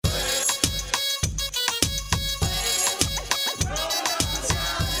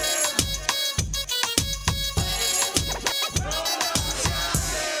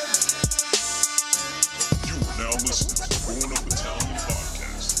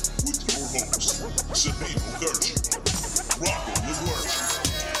Sabino Gertrude, Rocco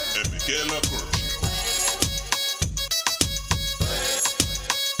LaGuercio, and Michaela Bergio.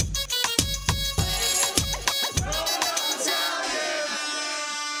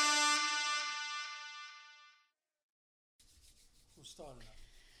 Who's starting that?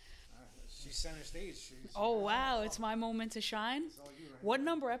 She's center stage. Oh, wow. It's my moment to shine. It's all you right What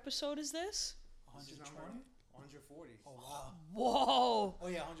now. number episode is this? 120? 140. Oh, wow. Whoa. Oh,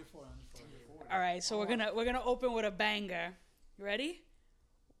 yeah, 140. 140. All right, so we're gonna open with a banger. You ready?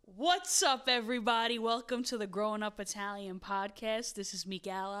 What's up, everybody? Welcome to the Growing Up Italian podcast. This is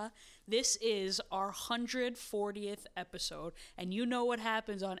Miguela. This is our 140th episode, and you know what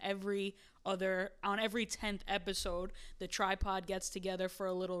happens on every 10th episode. The tripod gets together for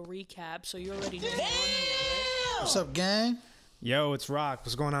a little recap, so you already know. What's up, gang? Yo, it's Rock.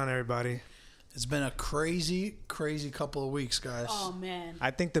 What's going on, everybody? It's been a crazy couple of weeks, guys. Oh man.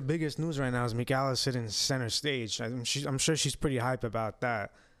 I think the biggest news right now is Miguela sitting center stage. I'm sure she's pretty hype about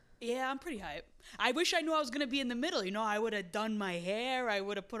that. Yeah, I'm pretty hype. I wish I knew I was going to be in the middle. You know, I would have done my hair. I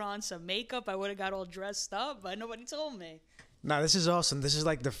would have put on some makeup. I would have got all dressed up, but nobody told me. Nah, this is awesome. This is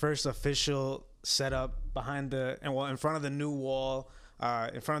like the first official setup in front of the new wall,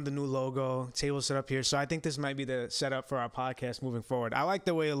 in front of the new logo, table set up here. So I think this might be the setup for our podcast moving forward. I like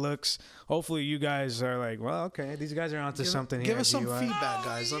the way it looks. Hopefully you guys are like, well, okay, these guys are onto something here. Give us some GUI. feedback,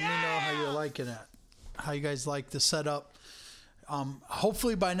 guys. Let me know how you're liking it. How you guys like the setup.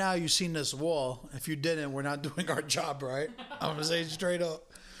 Hopefully by now you've seen this wall. If you didn't, we're not doing our job right. I'm going to say it straight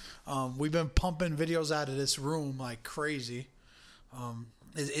up. We've been pumping videos out of this room like crazy.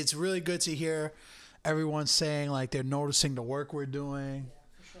 It's really good to hear everyone saying like they're noticing the work we're doing.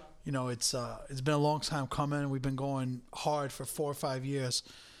 Yeah, for sure. You know, it's been a long time coming. We've been going hard for 4 or 5 years,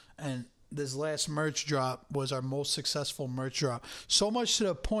 and this last merch drop was our most successful merch drop. So much to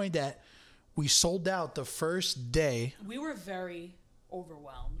the point that we sold out the first day. We were very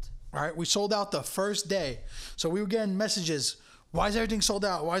overwhelmed. All right, we sold out the first day. So we were getting messages, why is everything sold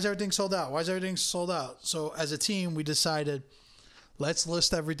out? Why is everything sold out? Why is everything sold out? So as a team, we decided, let's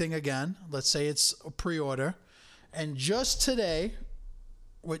list everything again. Let's say it's a pre-order. And just today,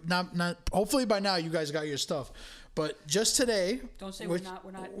 with not hopefully by now you guys got your stuff. But just today, Don't say we're not.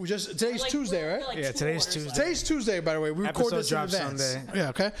 Today's Tuesday, right? Yeah, today's Tuesday. Today's Tuesday, by the way. We record Episode this in drops advance. Sunday. Yeah,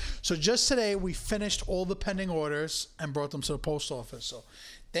 okay. So just today, we finished all the pending orders and brought them to the post office. So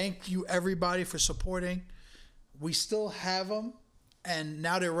thank you, everybody, for supporting. We still have them, and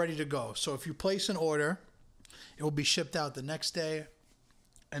now they're ready to go. So if you place an order, it will be shipped out the next day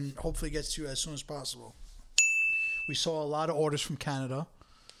and hopefully gets to you as soon as possible. We saw a lot of orders from Canada,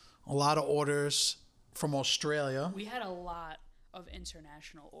 a lot of orders from Australia. We had a lot of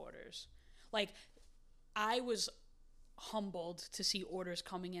international orders. Like, I was humbled to see orders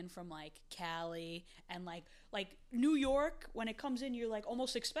coming in from like Cali and like New York. When it comes in, you're like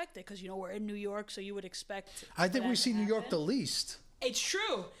almost expect it because you know we're in New York, so you would expect. I think that we to see New York happen. the least. It's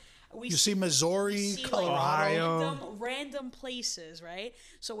true. You see Missouri, we see, Colorado. like, random places, right?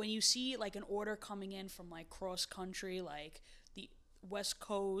 So when you see like an order coming in from like cross country, like the West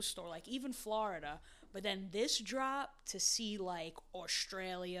Coast or like even Florida, but then this drop to see like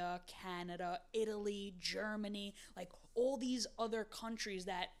Australia, Canada, Italy, Germany, like all these other countries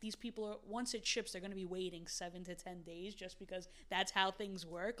that these people are, once it ships, they're going to be waiting 7 to 10 days just because that's how things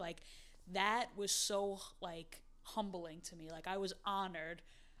work. Like that was so like humbling to me. Like I was honored.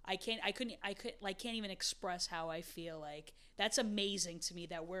 I can't even express how I feel. Like that's amazing to me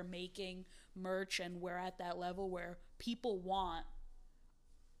that we're making merch and we're at that level where people want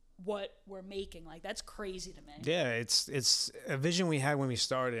what we're making. Like that's crazy to me. Yeah, it's a vision we had when we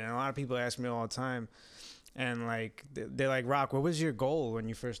started, and a lot of people ask me all the time, and like they're like, Rock, what was your goal when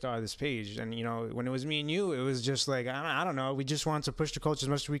you first started this page? And you know, when it was me and you, it was just like I don't know, we just wanted to push the culture as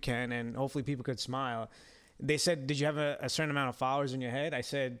much as we can, and hopefully people could smile. They said, did you have a certain amount of followers in your head? I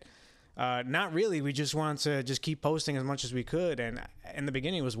said, not really. We just wanted to just keep posting as much as we could, and in the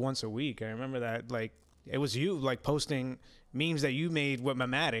beginning it was once a week. I remember that, like it was you like posting memes that you made with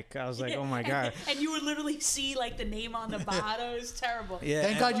Mamatic. I was like, oh my god. And you would literally see like the name on the bottom. It was terrible. Yeah.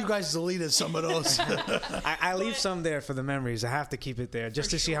 Thank God you guys deleted some of those. I leave some there for the memories. I have to keep it there just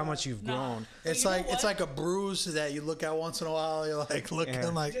to see how much you've grown. It's You know like what? it's like a bruise that you look at once in a while. You're like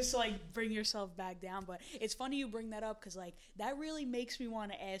looking like. Just to like bring yourself back down. But it's funny you bring that up because like that really makes me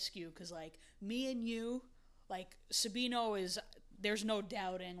want to ask you because like me and you, like Sabino is, there's no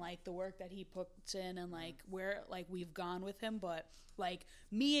doubting like the work that he puts in and like where like we've gone with him. But like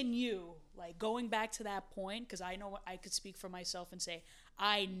me and you, like going back to that point, because I know I could speak for myself and say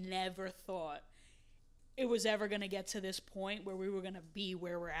I never thought it was ever going to get to this point where we were going to be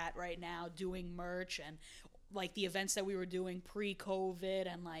where we're at right now, doing merch and like the events that we were doing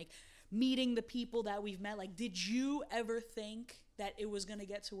pre-COVID and like meeting the people that we've met. Like, did you ever think that it was going to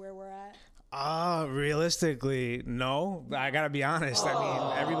get to where we're at? Realistically, no. I gotta be honest. I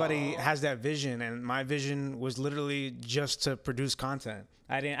mean, everybody has that vision, and my vision was literally just to produce content.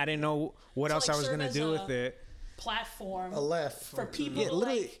 I didn't know what else like, I was serve gonna as do a with it. A left for people to,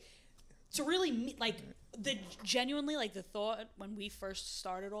 like, to really meet, like, the genuinely, like, the thought when we first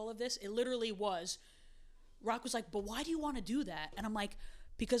started all of this, it literally was, Rock was like, but why do you want to do that? And I'm like,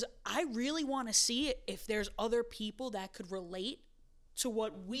 because I really want to see if there's other people that could relate to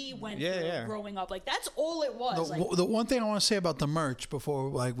what we went through growing up. Like, that's all it was. The one thing I want to say about the merch before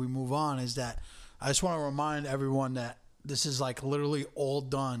like we move on is that I just want to remind everyone that this is like literally all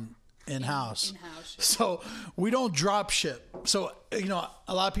done in-house. In-house, yeah. So we don't drop ship. So, you know,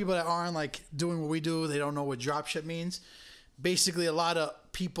 a lot of people that aren't like doing what we do, they don't know what drop ship means. Basically, a lot of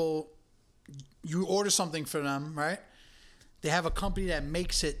people, you order something for them, right? They have a company that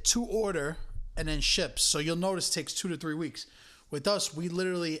makes it to order and then ships. So you'll notice it takes 2 to 3 weeks. With us, we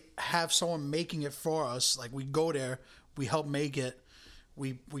literally have someone making it for us. Like, we go there, we help make it,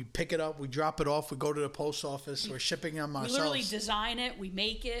 we pick it up, we drop it off, we go to the post office, we're shipping them ourselves. We literally design it, we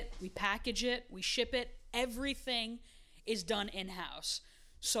make it, we package it, we ship it. Everything is done in-house.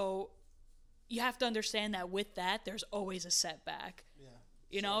 So you have to understand that with that, there's always a setback.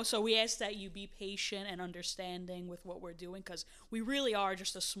 You know, so we ask that you be patient and understanding with what we're doing, because we really are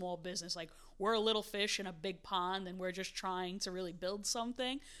just a small business. Like, we're a little fish in a big pond, and we're just trying to really build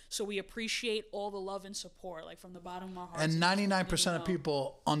something. So we appreciate all the love and support, like, from the bottom of our hearts. And 99% of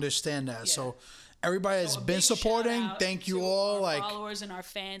people understand that. Yeah. So everybody has been supporting. Thank you all. Our like followers and our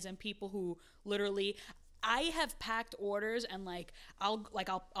fans and people who literally, I have packed orders and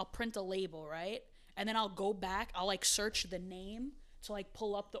I'll print a label, right? And then I'll go back, I'll like search the name to like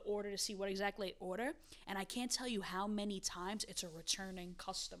pull up the order to see what exactly I order. And I can't tell you how many times it's a returning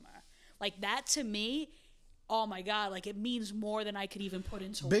customer. Like, that to me, oh my God, like, it means more than I could even put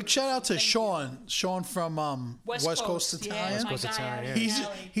into big words. shout out to Sean. Sean from West Coast Italian. West Coast Italian.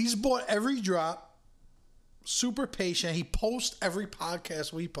 He's bought every drop, super patient. He posts every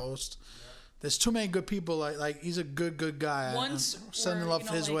podcast we post. There's too many good people. Like he's a good guy. Sending love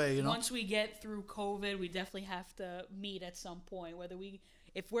his way. You know. Once we get through COVID, we definitely have to meet at some point.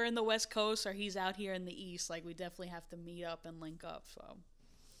 If we're in the West Coast or he's out here in the East, like, we definitely have to meet up and link up. So.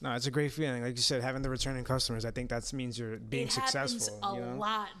 No, it's a great feeling. Like you said, having the returning customers, I think that means you're being successful. It happens a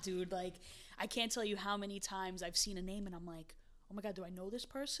lot, dude. Like, I can't tell you how many times I've seen a name and I'm like, oh my God, do I know this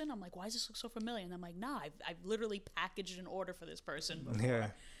person? I'm like, why does this look so familiar? And I'm like, nah, I've literally packaged an order for this person before. Yeah.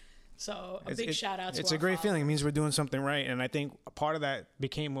 So big shout out to It's a great feeling. It means we're doing something right. And I think part of that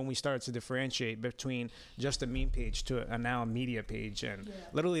became when we started to differentiate between just a meme page to now a media page and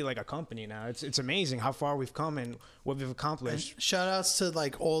literally like a company now. It's amazing how far we've come and what we've accomplished. And shout outs to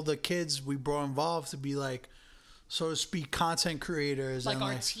like all the kids we brought involved to be like, so to speak, content creators. Like, and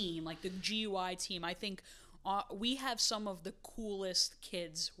our team, like the GUI team. I think we have some of the coolest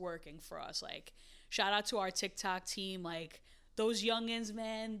kids working for us. Like, shout out to our TikTok team. Like, those youngins,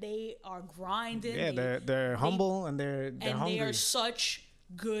 man, they are grinding. Yeah, they're humble and they're hungry. They are such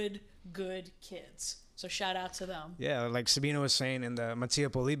good kids. So shout out to them. Yeah, like Sabina was saying in the Mattia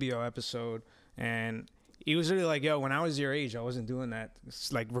Polibio episode, and he was really like, yo, when I was your age, I wasn't doing that.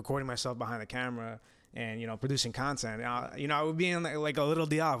 It's like recording myself behind the camera and, you know, producing content. You know, I would be in like a little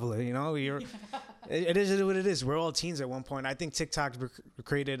Diavolo, you know? It is what it is. We're all teens at one point. I think TikTok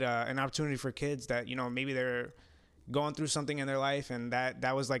created an opportunity for kids that, you know, maybe they're going through something in their life, and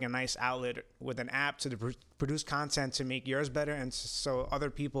that was like a nice outlet with an app to produce content to make yours better, and so other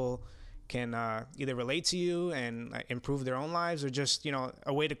people can either relate to you and improve their own lives, or just, you know,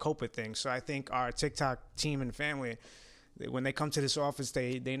 a way to cope with things. So I think our TikTok team and family, when they come to this office,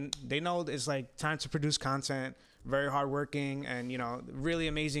 they know it's like time to produce content. Very hardworking and, you know, really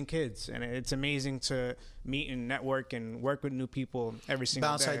amazing kids, and it's amazing to meet and network and work with new people every single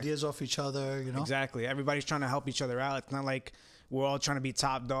day. Bounce ideas off each other, you know. Exactly. Everybody's trying to help each other out. It's not like we're all trying to be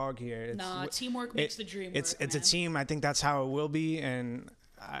top dog here. Teamwork makes the dream work. It's a team. I think that's how it will be, and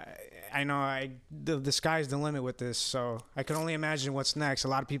I know the sky's the limit with this. So I can only imagine what's next. A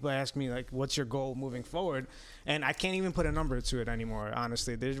lot of people ask me, like, what's your goal moving forward? And I can't even put a number to it anymore.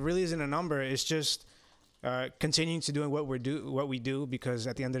 Honestly, there really isn't a number. It's just continuing to do what we do, because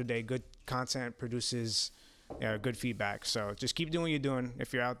at the end of the day, good content produces good feedback. So just keep doing what you're doing.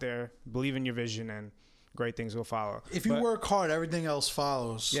 If you're out there, believe in your vision, and great things will follow. If you work hard, everything else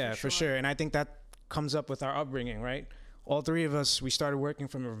follows. Yeah, for sure. And I think that comes up with our upbringing, right? all three of us, we started working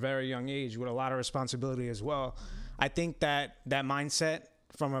from a very young age with a lot of responsibility as well. I think that mindset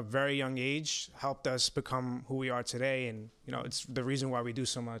from a very young age helped us become who we are today. And, you know, it's the reason why we do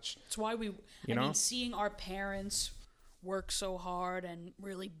so much. It's why we, You know? mean, seeing our parents work so hard and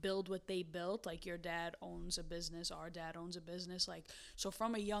really build what they built. Like your dad owns a business, our dad owns a business. Like, so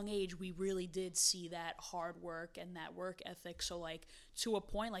from a young age, we really did see that hard work and that work ethic. So like to a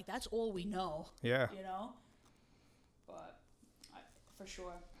point, like that's all we know. Yeah. You know? But for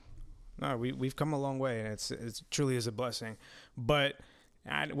sure. No, we've come a long way, and it's truly is a blessing. But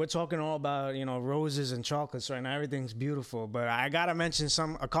we're talking all about, you know, roses and chocolates right now. Everything's beautiful, but I gotta mention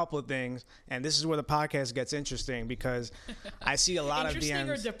a couple of things, and this is where the podcast gets interesting because I see a lot of DMs.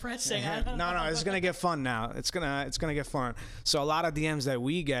 Interesting or depressing? I don't know. No, it's gonna get fun now. It's gonna get fun. So a lot of DMs that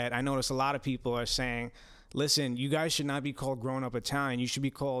we get, I notice a lot of people are saying, "Listen, you guys should not be called growing up Italian. You should be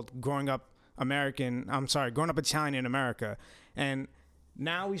called growing up Italian in America." And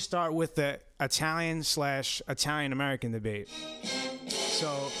now we start with the Italian/Italian American debate.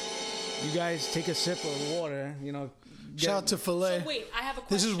 So you guys take a sip of water, you know. Shout out to Filet. So wait, I have a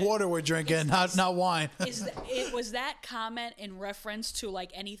question. This is water we're drinking, not wine. Was that comment in reference to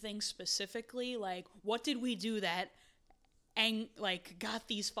like anything specifically? Like, what did we do that got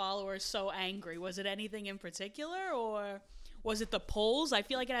these followers so angry? Was it anything in particular, or was it the polls? I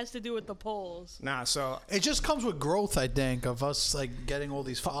feel like it has to do with the polls. Nah, so It just comes with growth, I think, of us like getting all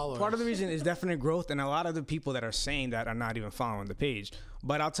these followers. part of the reason is definite growth, and a lot of the people that are saying that are not even following the page.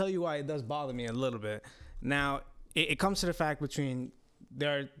 But I'll tell you why it does bother me a little bit. Now, it comes to the fact between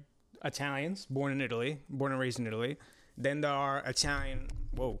there are Italians born and raised in Italy. Then there are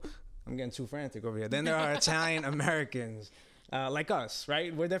whoa, I'm getting too frantic over here. Then there are Italian Americans. Like us,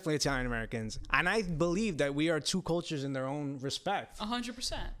 right? We're definitely Italian Americans. And I believe that we are two cultures in their own respect.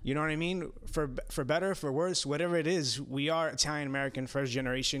 100%. You know what I mean? For better, for worse, whatever it is, we are Italian American, first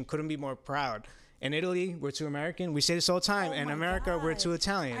generation. Couldn't be more proud. In Italy, we're too American. We say this all the time. In America, we're too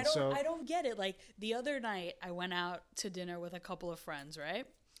Italian. I don't get it. Like the other night, I went out to dinner with a couple of friends, right?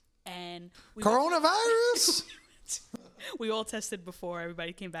 And Coronavirus? we all tested before.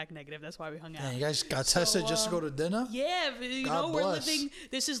 Everybody came back negative. That's why we hung out. Man, you guys got tested just to go to dinner? Yeah, you God know, we're bless. living.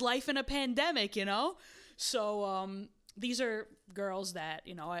 This is life in a pandemic, you know. So these are girls that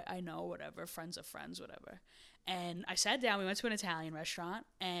I know, whatever, friends of friends, whatever. And I sat down. We went to an Italian restaurant,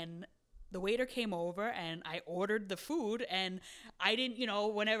 and the waiter came over, and I ordered the food, and I didn't,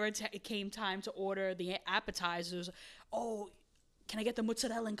 whenever it came time to order the appetizers, oh, can I get the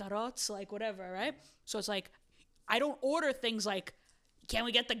mozzarella and carrots, like whatever, right? So it's like, I don't order things like, can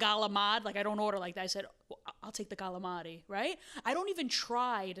we get the galamad? Like, I don't order like that. I said, well, I'll take the calamari, right? I don't even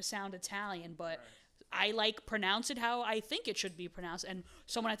try to sound Italian, but I pronounce it how I think it should be pronounced. And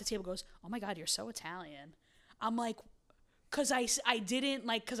someone at the table goes, oh my God, you're so Italian. I'm like, because I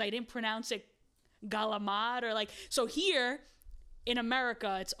didn't pronounce it galamad or so here in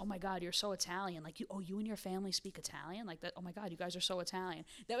America, it's, oh my God, you're so Italian. Like, you and your family speak Italian? Like that, oh my God, you guys are so Italian.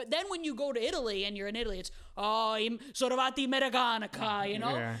 Then when you go to Italy and you're in Italy, it's, oh, sorovati americanica,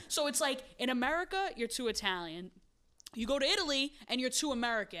 Yeah. So it's like, in America, you're too Italian. You go to Italy and you're too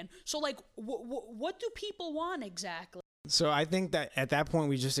American. So what do people want exactly? So I think that at that point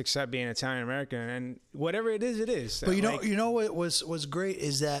we just accept being Italian American, and whatever it is, it is. But you know what was great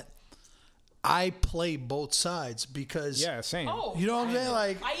is that I play both sides because yeah, same. Oh, you know what I'm saying?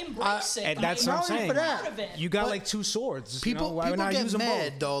 Like I embrace it. And that's what I'm saying. for that. Proud of it. You got But two swords. People why not get use them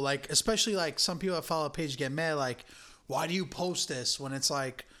mad both? though, especially some people that follow the page get mad, like, why do you post this when it's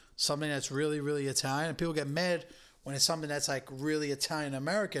like something that's really, really Italian? And people get mad when it's something that's like really Italian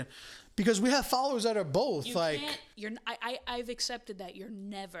American, because we have followers that are both. I've accepted that you're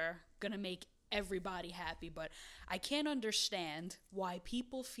never gonna make everybody happy, but I can't understand why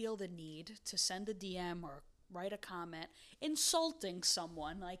people feel the need to send a DM or write a comment insulting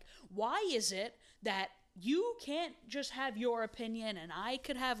someone. Like, why is it that you can't just have your opinion and I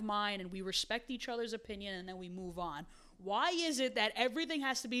could have mine and we respect each other's opinion and then we move on? Why is it that everything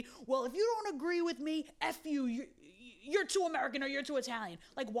has to be, well, if you don't agree with me, F you, you're too American or you're too Italian?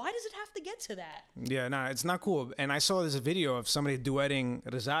 Like, why does it have to get to that? Yeah, no, it's not cool. And I saw this video of somebody duetting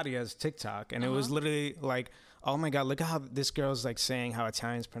Rosaria's TikTok, and it was literally like, oh my God, look at how this girl's saying how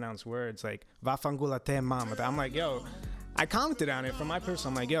Italians pronounce words, like vaffanculo a te mama. I'm like, yo, I commented on it from my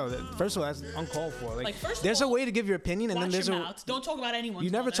personal. I'm like, yo, first of all, that's uncalled for. There's a way to give your opinion, and then there's your mouth. Don't talk about anyone's You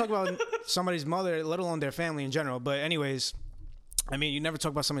never mother. talk about somebody's mother, let alone their family in general. But anyways, I mean, you never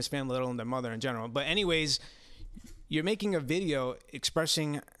talk about somebody's family, let alone their mother in general. But anyways, you're making a video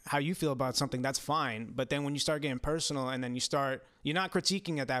expressing how you feel about something. That's fine. But then when you start getting personal, and then you're not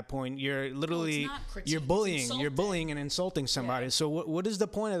critiquing at that point. You're literally, not critiquing, you're it's bullying. insulting. You're bullying and insulting somebody. Yeah. So what is the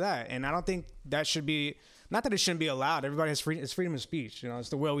point of that? And I don't think that should be. Not that it shouldn't be allowed. Everybody has it's freedom of speech. You know, it's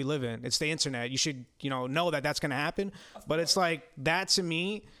the world we live in. It's the internet. You should, know that that's going to happen. But it's like that to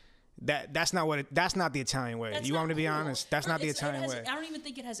me. That's not the Italian way. That's You want me to be cool. honest? That's not the It Italian has- way. I don't even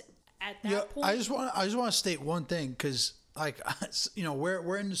think it has at that Yeah, point. I just want to state one thing, because like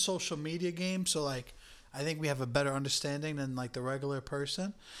we're in the social media game, so like I think we have a better understanding than like the regular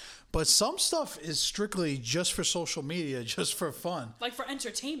person. But some stuff is strictly just for social media, just for fun, like for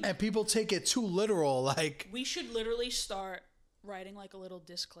entertainment. and people take it too literal. Like, We should literally start writing like a little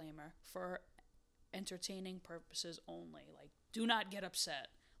disclaimer for entertaining purposes only. Like, do not get upset.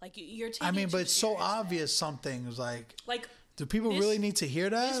 Like you're taking. I mean, it but too it's so serious, man. obvious. Some things like, Do people really need to hear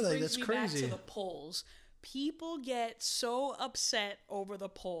that? This Like, brings that's me crazy. back to the polls. People get so upset over the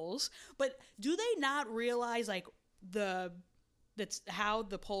polls, but do they not realize like that's how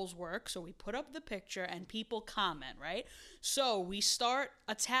the polls work? So we put up the picture and people comment, right? So we start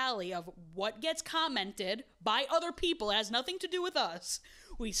a tally of what gets commented by other people. It has nothing to do with us.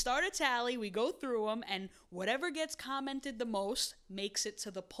 We start a tally, we go through them, and whatever gets commented the most makes it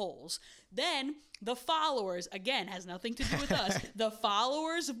to the polls. Then the followers, again, has nothing to do with us. The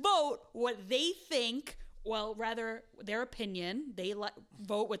followers vote what they think, well, rather their opinion. They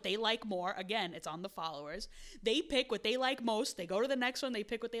vote what they like more. Again, it's on the followers. They pick what they like most. They go to the next one, they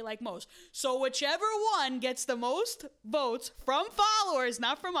pick what they like most. So whichever one gets the most votes from followers,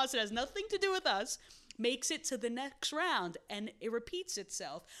 not from us, it has nothing to do with us, makes it to the next round, and it repeats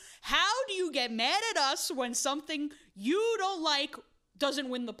itself. How do you get mad at us when something you don't like doesn't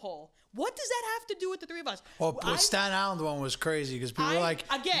win the poll? What does that have to do with the three of us? Well, the Staten Island one was crazy because people were like,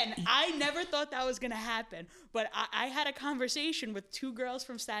 again, I never thought that was going to happen, but I had a conversation with two girls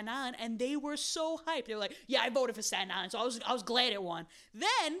from Staten Island, and they were so hyped. They were like, yeah, I voted for Staten Island, so I was glad it won.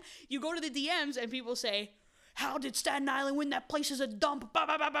 Then you go to the DMs, and people say, how did Staten Island win? That place is a dump. Bah,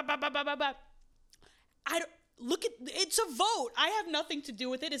 bah, bah, bah, bah, bah, bah, bah, bah. It's a vote. I have nothing to do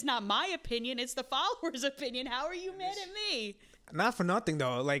with it. It's not my opinion. It's the followers' opinion. How are you mad at me? Not for nothing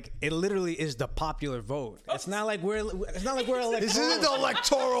though. Like it literally is the popular vote. It's not like we're electoral. this isn't the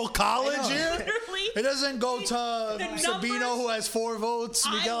electoral college here. Literally. It doesn't go to The Sabino, numbers- who has 4 votes.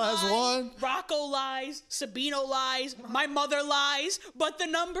 Miguel I has lie, 1. Rocco lies. Sabino lies. My mother lies. But the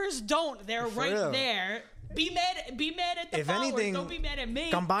numbers don't. They're right real. there. Be mad at the If followers. anything, Don't be mad at me.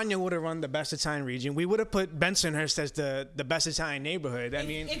 Campagna would have run the best Italian region. We would have put Bensonhurst as the best Italian neighborhood. I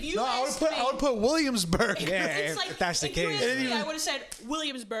mean, if you No, I asked me, would put Williamsburg. Yeah, it's if like, that's the if you case. asked me, I would have said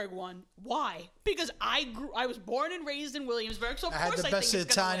Williamsburg won. Why? Because I was born and raised in Williamsburg, so of I had course the I best think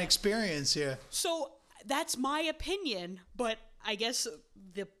it's gonna Italian win. experience here. So that's my opinion, but I guess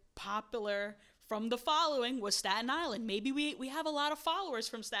the popular from the following was Staten Island. Maybe we have a lot of followers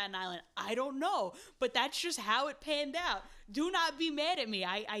from Staten Island. I don't know, but that's just how it panned out. Do not be mad at me.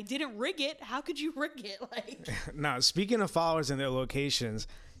 I didn't rig it. How could you rig it? Like, no. Speaking of followers and their locations,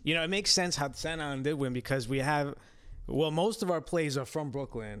 it makes sense how Staten Island did win because we have. Well, most of our plays are from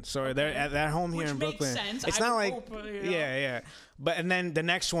Brooklyn, so they're at home here Which in makes Brooklyn. sense. It's I not would like, hope, yeah. But and then the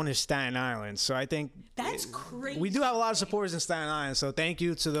next one is Staten Island. So I think that's crazy. we do have a lot of supporters in Staten Island. So thank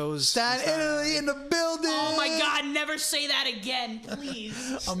you to those. Staten Italy in the building. Oh my God! Never say that again,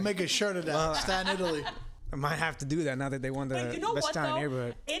 please. I'll make a shirt of that. Staten Italy. I might have to do that now that they won the But you know best what Italian though?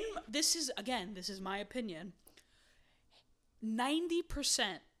 neighborhood. This is my opinion.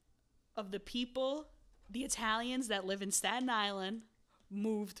 90% of the people, the Italians that live in Staten Island,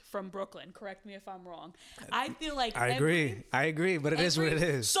 moved from Brooklyn. Correct me if I'm wrong. I feel like I agree, but it is what it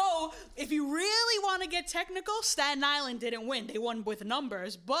is. So if you really want to get technical, Staten Island didn't win. They won with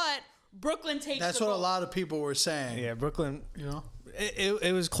numbers, but Brooklyn takes. That's the what a vote. lot of people were saying. Yeah, Brooklyn. You know?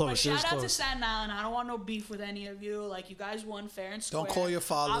 It was close. But It was shout out to close. Staten Island. I don't want no beef with any of you. Like, you guys won fair and square. Don't call your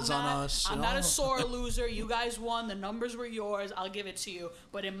fathers I'm on not- us, I'm you not know? a sore loser. You guys won. The numbers were yours. I'll give it to you.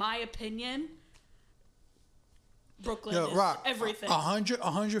 But in my opinion, Brooklyn Yo, is Rock, everything.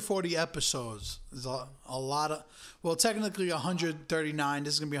 140 episodes is a lot of. Well, technically 139.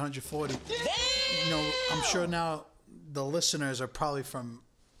 This is gonna be 140. I'm sure now the listeners are probably from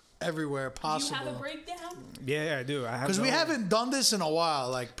everywhere Do you have a possible. breakdown? Yeah, I do. I have Because the we whole- haven't done this in a while.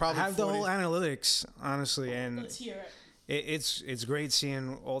 Like I probably have the 40. whole analytics, honestly, and Let's hear it. it's great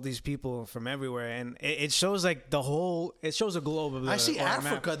seeing all these people from everywhere, and it shows like it shows a globe of the. I see or a map.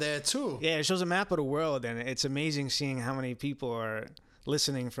 Africa there too. Yeah, it shows a map of the world, and it's amazing seeing how many people are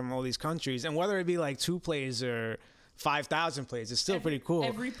listening from all these countries, and whether it be like 2 plays or 5,000 plays. It's still pretty cool.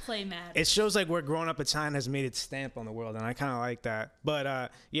 Every play matters. It shows like where Growing Up Italian has made its stamp on the world, and I kind of like that.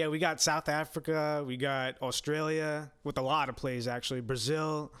 But yeah, we got South Africa, we got Australia with a lot of plays actually,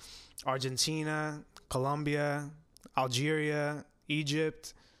 Brazil, Argentina, Colombia, Algeria,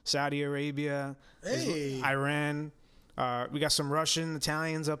 Egypt, Saudi Arabia, Hey. Iran. We got some Russian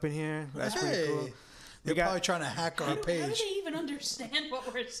Italians up in here. That's pretty cool. They're got- probably trying to hack our How do page. they even understand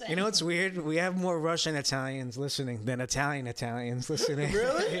what we're saying? You know what's weird? We have more Russian Italians listening than Italians listening.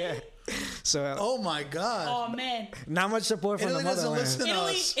 Really? Yeah. So Oh my God. Oh man, not much support from Italy the doesn't motherland. listen to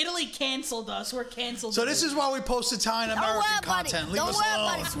Italy us. Italy canceled us. We're canceled. So this is why we post Italian Don't worry American about content. it. Leave Don't us worry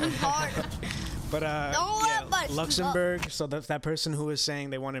alone. about it, sweetheart. But Don't worry yeah, about it, Luxembourg. So that person who was saying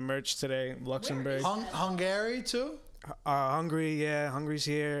they wanted merch today, Luxembourg, Hungary too. Hungary. Yeah, Hungary's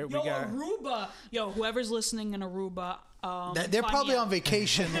here. Yo, We got Aruba. Yo, whoever's listening in Aruba. They're fly probably me on out.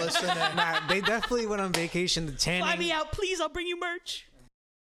 vacation listening. nah, they definitely went on vacation to Fly me tanning, out, please. I'll bring you merch.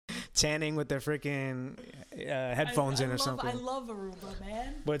 tanning with their freaking headphones in or something. I love Aruba,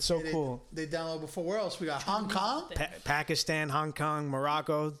 man. But it's so cool. They download before. Where else we got? Hong Kong. Pakistan, Hong Kong,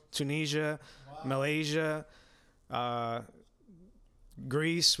 Morocco, Tunisia, Malaysia,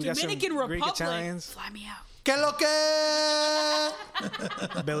 Greece. We Dominican got some Greek Republic. Italians. Fly me out. Que lo que?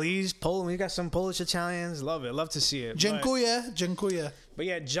 Belize, Poland. We got some Polish Italians. Love it. Love to see it. But, Dziękuję. Dziękuję. but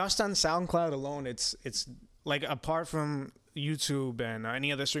yeah, just on SoundCloud alone, it's like apart from YouTube and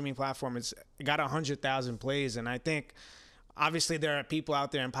any other streaming platform, it got 100,000 plays, and I think. Obviously, there are people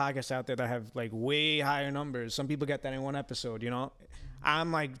out there and podcasts out there that have like way higher numbers. Some people get that in one episode, you know.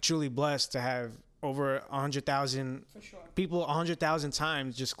 I'm like truly blessed to have over 100,000 people 100,000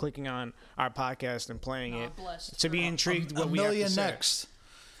 times just clicking on our podcast and playing it blessed. to be intrigued what A we have million to say. next.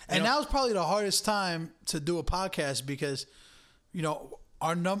 And know- now's probably the hardest time to do a podcast because, you know,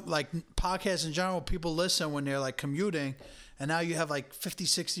 our like podcasts in general, people listen when they're like commuting, and now you have like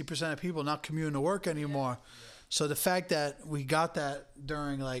 50-60% of people not commuting to work anymore. So the fact that we got that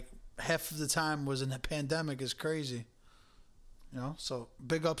during like half of the time was in the pandemic is crazy. You know, so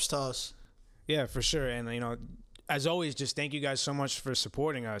big ups to us. Yeah, for sure. And you know, as always, just thank you guys so much for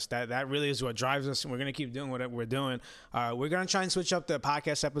supporting us. That really is what drives us, and we're gonna keep doing what we're doing. We're gonna try and switch up the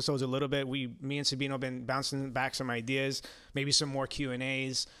podcast episodes a little bit. Me and Sabino have been bouncing back some ideas, maybe some more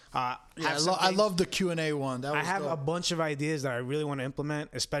Q&As. Yeah, I love the Q&A one. That was I have dope. a bunch of ideas that I really want to implement,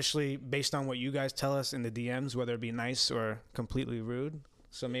 especially based on what you guys tell us in the DMs, whether it be nice or completely rude.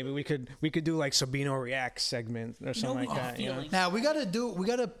 So maybe we could do like Sabino Reacts segment or something like that. You know? feelings. Now we gotta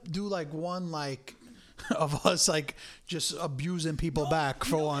do like one like of us like just abusing people back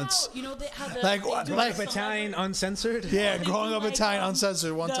for once. You know how the Like they what- do like the Italian uncensored. Yeah, They growing do, up like, Italian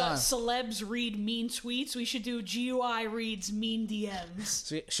uncensored one the time. celebs read mean tweets. We should do GUI reads mean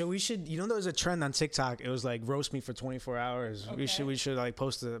DMs. So we should, you know, there was a trend on TikTok. It was like roast me for 24 hours. Okay. We should like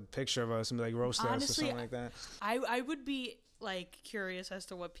post a picture of us and be like roast us or Honestly, something like that. I would be like curious as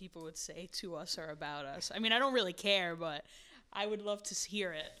to what people would say to us or about us. I mean, I don't really care, but I would love to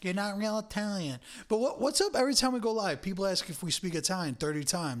hear it. You're not real Italian. But what's up every time we go live? People ask if we speak Italian 30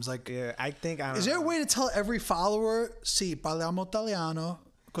 times. Like, Yeah, I don't is there a know. way to tell every follower, sì, parliamo italiano,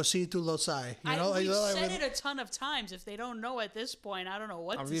 così tu lo sai? You know, We've like, said it a ton of times. If they don't know at this point, I don't know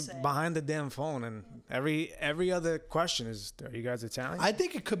what I'll to be say. behind the damn phone, and every other question is, are you guys Italian? I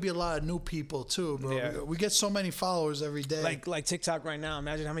think it could be a lot of new people too, bro. Yeah. We get so many followers every day. like TikTok right now.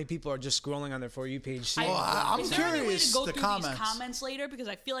 Imagine how many people are just scrolling on their For You page. seeing- I'm Is there any way curious to go the through comments. these comments later because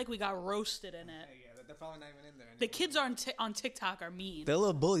I feel like we got roasted in it. they're probably not even in there. The kids on TikTok are mean. They're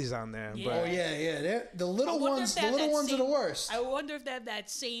little bullies on there, Yeah. Oh yeah. The I little wonder ones. if they The have little that ones are the same- worst. I wonder if they have that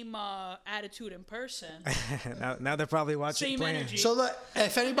same attitude in person. but now they're probably watching Same playing. energy. So look,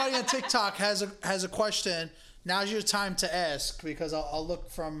 if anybody on TikTok has a question, now's your time to ask because I'll look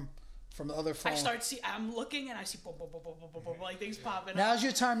from the other phone. I'm looking and I see boom, boom, boom, boom, boom, boom, boom, like things popping up. Now's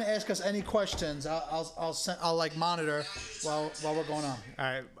your time to ask us any questions. I'll like monitor while we're going on. All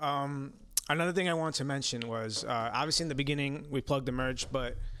right. Another thing I wanted to mention was obviously in the beginning we plugged the merch,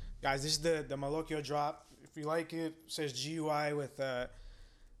 but guys, this is the Malocchio drop. If you like it, says GUI with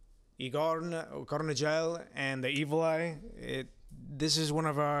Igor Cornigel and the Evil Eye. This is one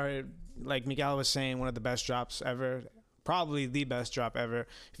of our, like Miguel was saying, one of the best drops ever. Probably the best drop ever.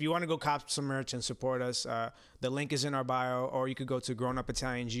 If you want to go cop some merch and support us, the link is in our bio, or you could go to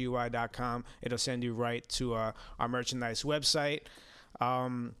grownupitaliangui.com. It'll send you right to our merchandise website.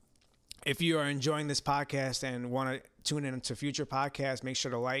 If you are enjoying this podcast and want to tune in to future podcasts, make sure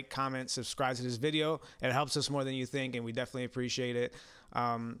to like, comment, subscribe to this video. It helps us more than you think, and we definitely appreciate it.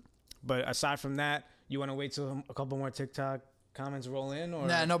 But aside from that, you want to wait till a couple more TikTok comments roll in? Or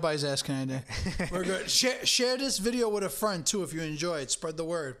Nah, nobody's asking anything. We're good. Share this video with a friend too if you enjoy it. Spread the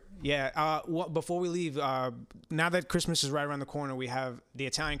word. Yeah. Before we leave, now that Christmas is right around the corner, we have the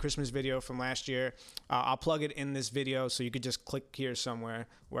Italian Christmas video from last year. I'll plug it in this video, so you could just click here somewhere,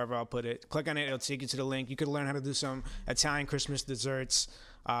 wherever I'll put it. Click on it; it'll take you to the link. You could learn how to do some Italian Christmas desserts,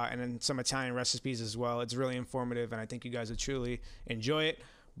 and then some Italian recipes as well. It's really informative, and I think you guys would truly enjoy it.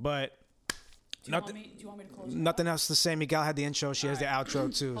 But Do you want me to close it? nothing else to say. Miguel had the intro. She has the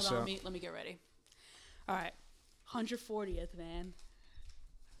outro too. Hold so on, let me get ready. All right, 140th, man.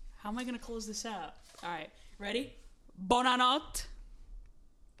 How am I gonna close this out? All right, ready? Buonanotte.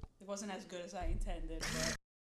 It wasn't as good as I intended, but